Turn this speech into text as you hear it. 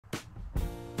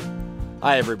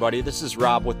Hi everybody, this is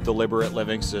Rob with Deliberate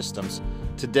Living Systems.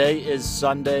 Today is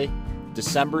Sunday,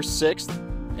 December 6th,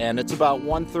 and it's about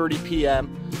 1:30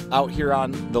 p.m. out here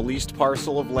on the leased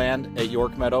parcel of land at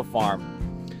York Meadow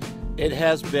Farm. It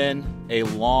has been a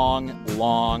long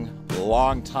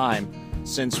time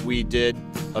since we did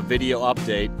a video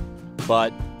update,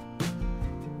 but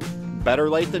better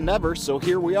late than never, so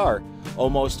here we are,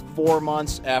 almost 4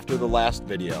 months after the last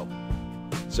video.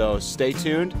 So stay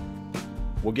tuned.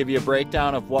 We'll give you a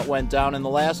breakdown of what went down in the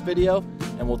last video,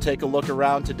 and we'll take a look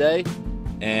around today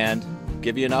and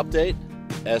give you an update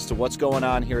as to what's going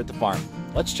on here at the farm.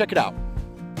 Let's check it out.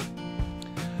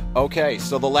 Okay,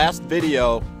 so the last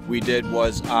video we did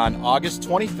was on August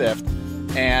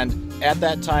 25th, and at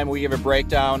that time we gave a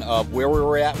breakdown of where we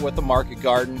were at with the market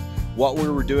garden, what we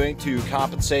were doing to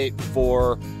compensate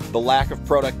for the lack of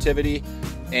productivity,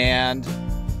 and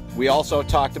we also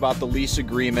talked about the lease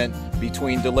agreement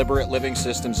between Deliberate Living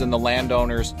Systems and the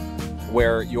landowners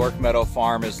where York Meadow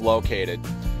Farm is located.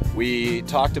 We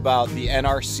talked about the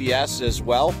NRCS as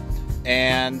well,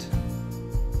 and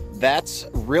that's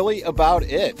really about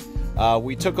it.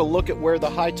 We took a look at where the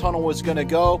high tunnel was going to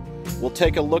go. We'll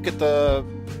take a look at the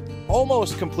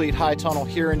almost complete high tunnel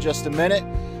here in just a minute,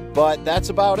 but that's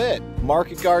about it.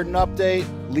 Market garden update,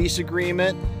 lease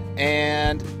agreement,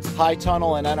 and high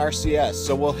tunnel and NRCS.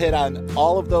 So we'll hit on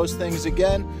all of those things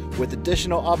again with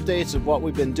additional updates of what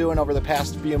we've been doing over the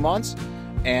past few months.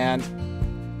 And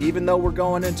even though we're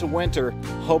going into winter,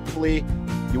 hopefully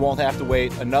you won't have to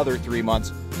wait another 3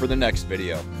 months for the next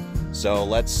video. So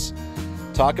let's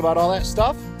talk about all that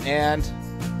stuff and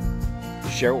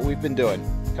share what we've been doing.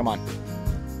 Come on.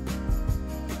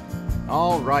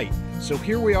 All right, so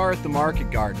here we are at the market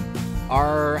garden.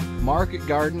 Our market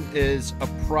garden is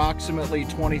approximately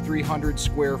 2,300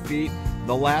 square feet.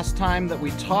 The last time that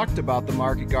we talked about the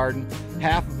market garden,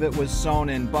 half of it was sown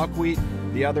in buckwheat,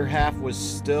 the other half was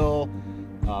still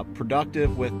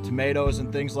productive with tomatoes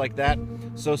and things like that.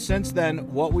 So since then,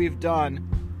 what we've done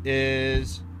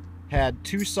is had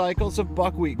 2 cycles of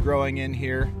buckwheat growing in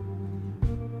here.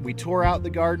 We tore out the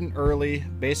garden early,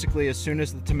 basically as soon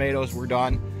as the tomatoes were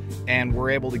done, and we're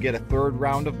able to get a 3rd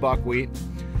round of buckwheat.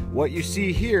 What you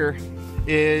see here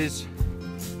is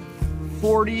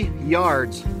 40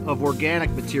 yards of organic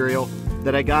material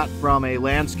that I got from a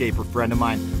landscaper friend of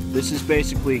mine. This is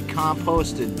basically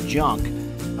composted junk.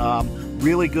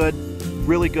 Really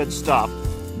good stuff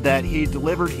that he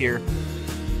delivered here.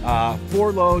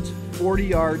 4 loads, 40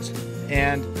 yards,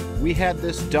 and we had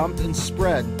this dumped and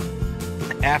spread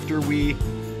after we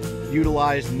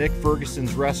utilized Nick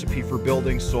Ferguson's recipe for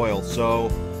building soil. So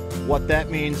what that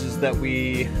means is that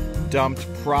we dumped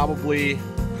probably,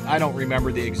 I don't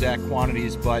remember the exact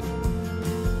quantities, but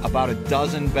about a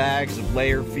dozen bags of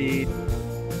layer feed,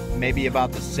 maybe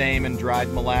about the same in dried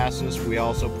molasses. We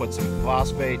also put some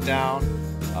phosphate down,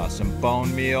 some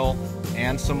bone meal,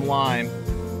 and some lime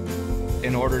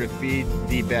in order to feed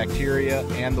the bacteria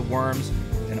and the worms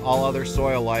and all other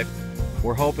soil life.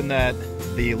 We're hoping that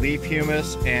the leaf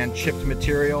humus and chipped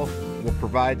material will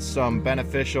provide some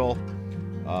beneficial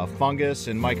fungus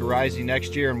and mycorrhizae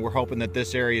next year, and we're hoping that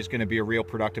this area is going to be a real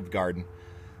productive garden.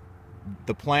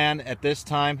 The plan at this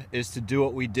time is to do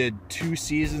what we did 2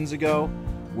 seasons ago,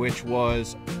 which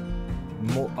was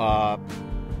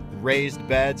raised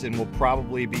beds, and we'll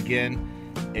probably begin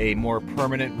a more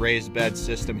permanent raised bed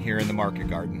system here in the market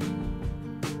garden.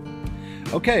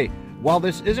 Okay, while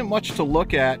this isn't much to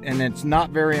look at and it's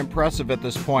not very impressive at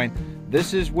this point,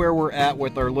 this is where we're at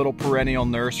with our little perennial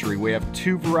nursery. We have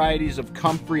 2 varieties of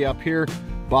comfrey up here,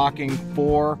 Bocking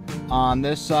 4 on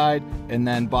this side, and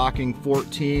then Bocking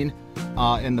 14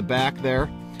 in the back there.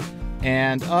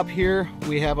 And up here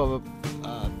we have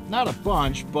not a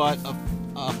bunch, but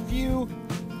a few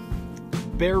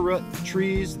bare root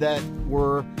trees that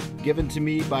were given to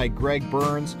me by Greg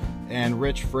Burns and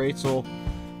Rich Freitzel.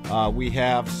 We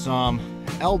have some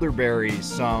elderberries,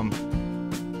 some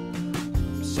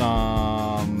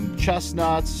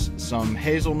chestnuts, some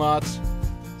hazelnuts,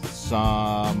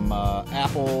 some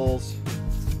apples,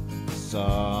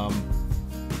 some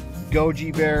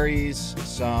goji berries,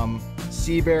 some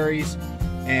sea berries.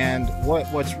 And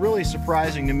what's really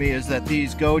surprising to me is that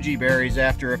these goji berries,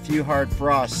 after a few hard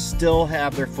frosts, still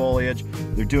have their foliage.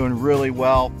 They're doing really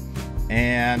well,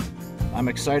 and I'm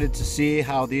excited to see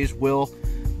how these will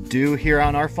do here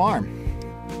on our farm.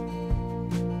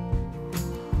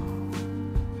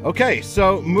 Okay,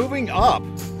 so moving up,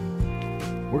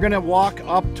 we're gonna walk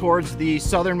up towards the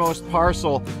southernmost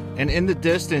parcel, and in the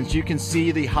distance you can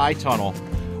see the high tunnel.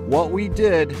 What we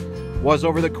did was,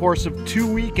 over the course of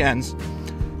 2 weekends,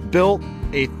 built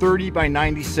a 30 by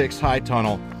 96 high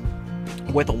tunnel.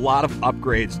 with a lot of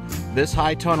upgrades. This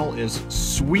high tunnel is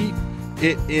sweet.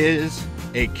 It is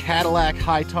a Cadillac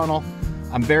high tunnel.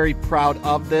 I'm very proud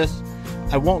of this.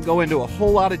 I won't go into a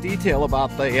whole lot of detail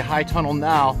about the high tunnel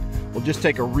now. We'll just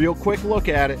take a real quick look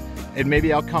at it, and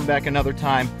maybe I'll come back another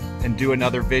time and do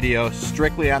another video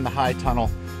strictly on the high tunnel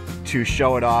to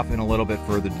show it off in a little bit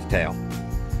further detail.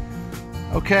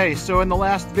 Okay, so in the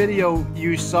last video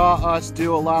you saw us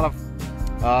do a lot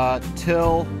of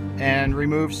till and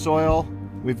remove soil.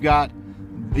 We've got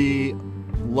the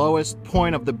lowest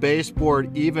point of the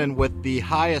baseboard even with the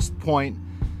highest point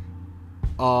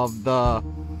of the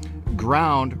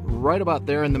ground right about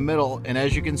there in the middle, and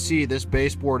as you can see, this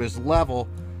baseboard is level,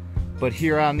 but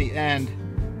here on the end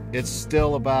it's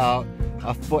still about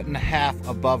 1.5 feet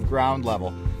above ground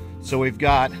level. So we've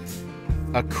got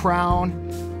a crown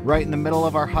right in the middle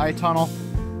of our high tunnel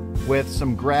with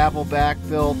some gravel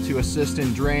backfill to assist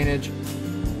in drainage,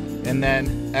 and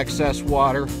then excess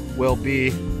water will be,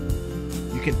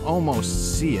 you can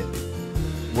almost see it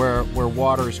where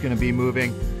water is going to be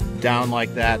moving down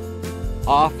like that,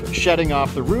 shedding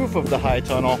off the roof of the high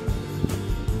tunnel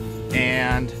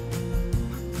and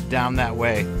down that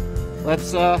way.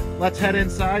 Let's head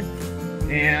inside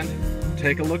and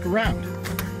take a look around.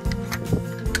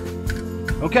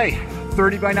 Okay,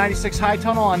 30 by 96 high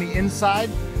tunnel on the inside,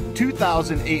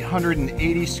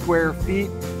 2,880 square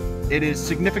feet. It is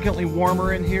significantly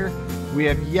warmer in here. We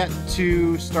have yet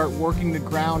to start working the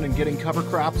ground and getting cover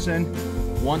crops in.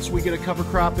 Once we get a cover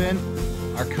crop in,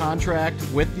 our contract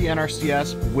with the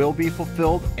NRCS will be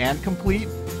fulfilled and complete,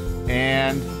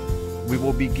 and we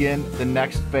will begin the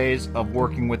next phase of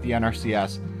working with the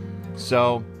NRCS.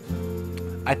 So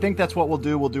I think that's what we'll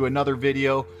do. We'll do another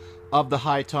video of the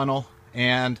high tunnel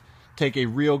and take a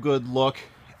real good look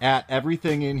at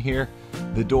everything in here,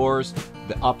 the doors,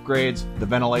 the upgrades, the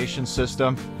ventilation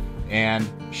system, and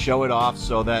show it off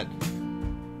so that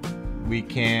we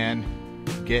can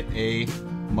get a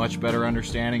much better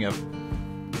understanding of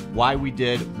why we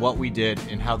did what we did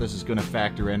and how this is going to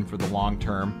factor in for the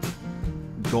long-term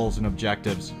goals and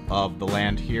objectives of the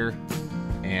land here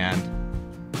and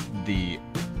the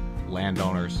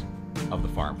landowners of the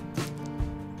farm.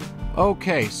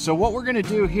 Okay, so what we're going to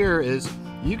do here is,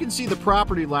 you can see the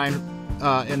property line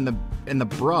in the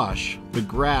brush, the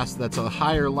grass that's a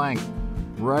higher length,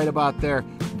 right about there.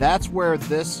 That's where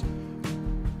this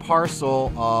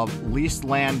parcel of leased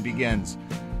land begins.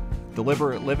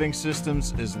 Deliberate Living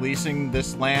Systems is leasing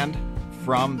this land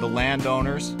from the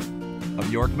landowners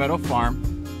of York Meadow Farm.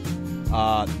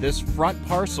 This front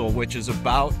parcel, which is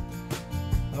about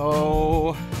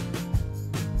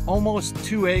almost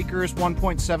 2 acres,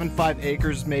 1.75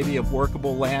 acres maybe of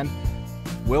workable land,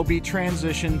 will be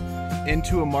transitioned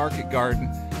into a market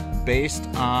garden based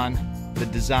on the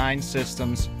design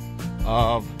systems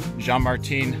of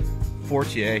Jean-Martin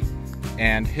Fortier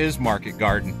and his market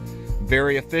garden.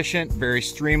 Very efficient, very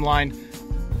streamlined,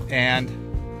 and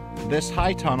this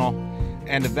high tunnel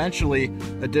and eventually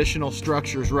additional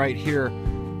structures right here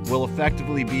will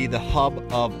effectively be the hub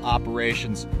of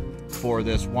operations for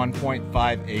this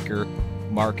 1.5 acre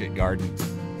market garden.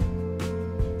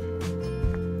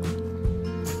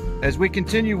 As we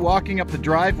continue walking up the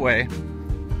driveway,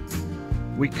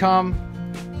 we come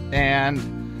and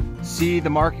see the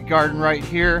market garden right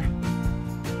here,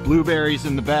 blueberries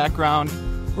in the background.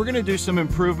 We're going to do some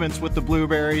improvements with the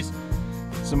blueberries,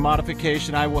 some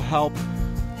modification. I will help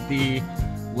the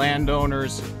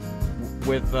landowners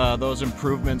with those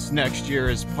improvements next year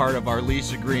as part of our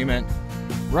lease agreement.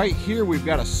 Right here we've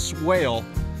got a swale,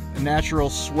 a natural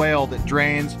swale that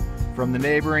drains from the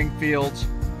neighboring fields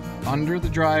under the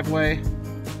driveway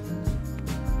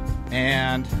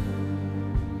and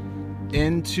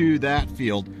into that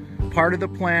field. Part of the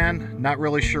plan, not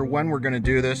really sure when we're going to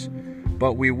do this,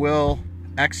 but we will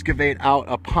excavate out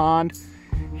a pond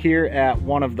here at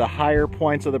one of the higher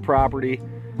points of the property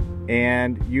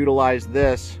and utilize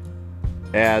this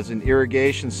as an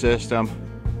irrigation system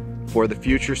for the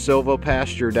future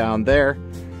silvopasture down there,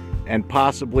 and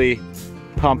possibly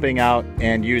pumping out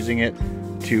and using it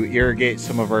to irrigate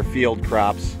some of our field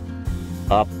crops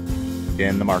up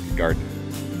in the market garden.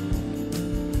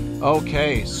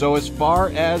 Okay, so as far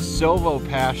as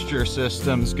silvopasture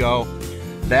systems go,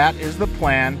 that is the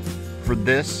plan for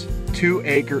this 2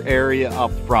 acre area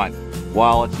up front.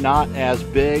 While it's not as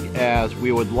big as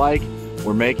we would like,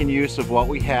 we're making use of what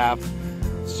we have.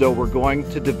 So we're going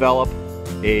to develop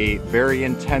a very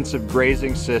intensive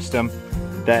grazing system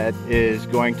that is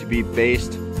going to be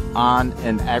based on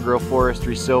an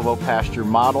agroforestry silvopasture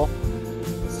model.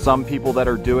 Some people that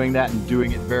are doing that and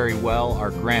doing it very well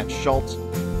are Grant Schultz,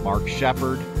 Mark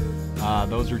Shepard,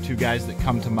 Those are two guys that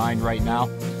come to mind right now.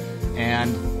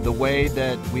 And the way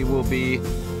that we will be,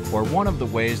 or one of the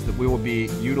ways that we will be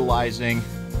utilizing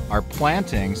our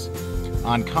plantings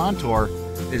on contour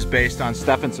is based on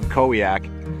Stefan Subkowiak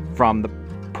from the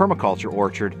permaculture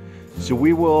orchard. So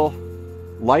we will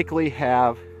likely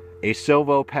have a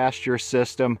silvopasture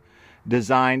system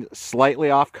designed slightly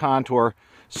off contour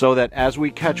so that as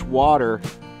we catch water,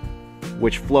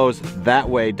 which flows that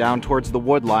way down towards the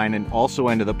wood line and also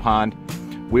into the pond,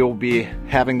 we will be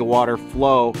having the water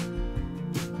flow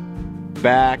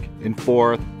back and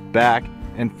forth, back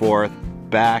and forth,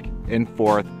 back and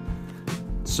forth,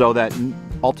 so that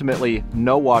ultimately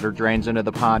no water drains into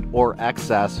the pond or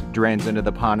excess drains into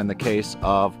the pond in the case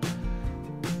of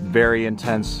very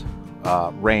intense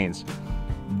rains.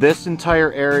 This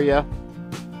entire area,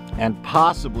 and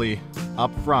possibly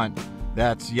up front,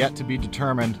 that's yet to be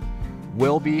determined,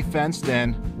 will be fenced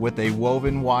in with a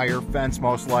woven wire fence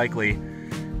most likely.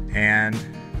 And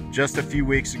just a few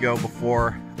weeks ago,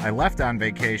 before I left on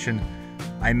vacation,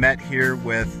 I met here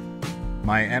with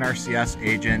my NRCS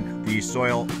agent, the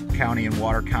Soil, County and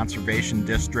Water Conservation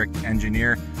District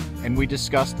engineer, and we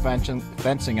discussed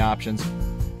fencing options,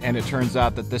 and it turns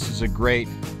out that this is a great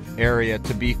area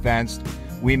to be fenced.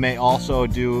 We may also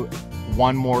do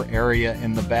one more area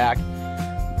in the back,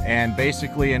 and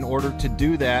basically in order to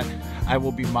do that, I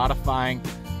will be modifying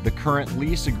the current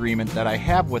lease agreement that I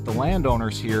have with the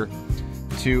landowners here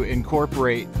to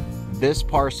incorporate this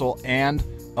parcel and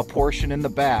a portion in the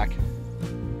back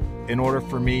in order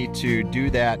for me to do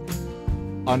that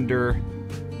under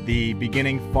the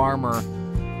beginning farmer,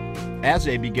 as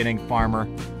a beginning farmer,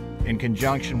 in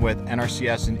conjunction with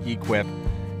NRCS and EQIP.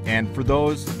 And for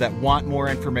those that want more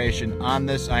information on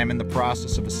this, I am in the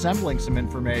process of assembling some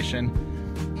information,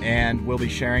 and we'll be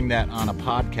sharing that on a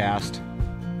podcast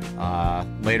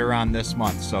later on this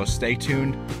month. So stay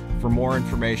tuned for more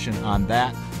information on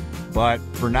that. But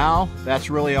for now, that's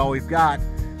really all we've got.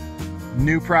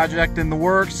 New project in the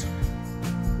works.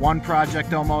 One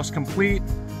project almost complete.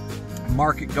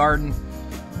 Market garden.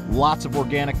 Lots of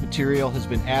organic material has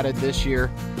been added this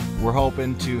year. We're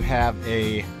hoping to have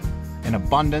an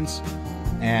abundance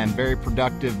and very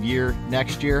productive year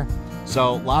next year.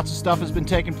 So lots of stuff has been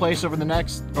taking place over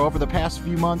the past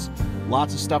few months.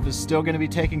 Lots of stuff is still going to be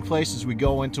taking place as we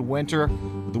go into winter.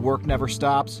 The work never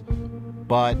stops,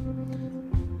 but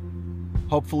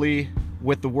hopefully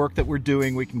with the work that we're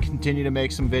doing, we can continue to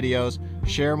make some videos,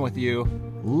 share them with you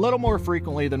a little more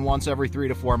frequently than once every 3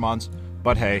 to 4 months.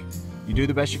 But hey, you do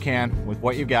the best you can with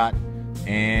what you got,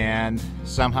 and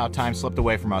somehow time slipped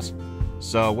away from us.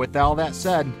 So with all that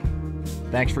said,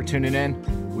 thanks for tuning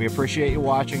in. We appreciate you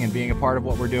watching and being a part of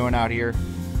what we're doing out here.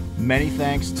 Many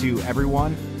thanks to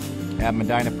everyone at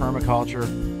Medina Permaculture.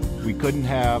 We couldn't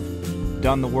have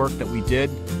done the work that we did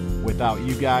without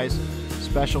you guys.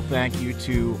 Special thank you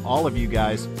to all of you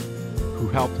guys who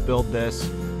helped build this.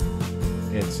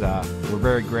 We're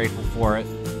very grateful for it.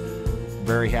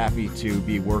 Very happy to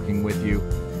be working with you,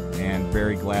 and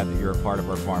very glad that you're a part of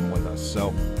our farm with us.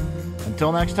 So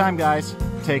until next time, guys,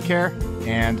 take care,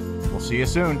 and we'll see you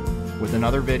soon with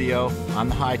another video on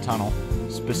the high tunnel,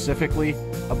 specifically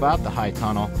about the high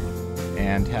tunnel,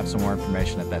 and have some more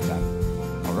information at that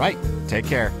time. All right, take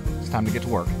care. It's time to get to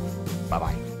work.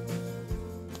 Bye-bye.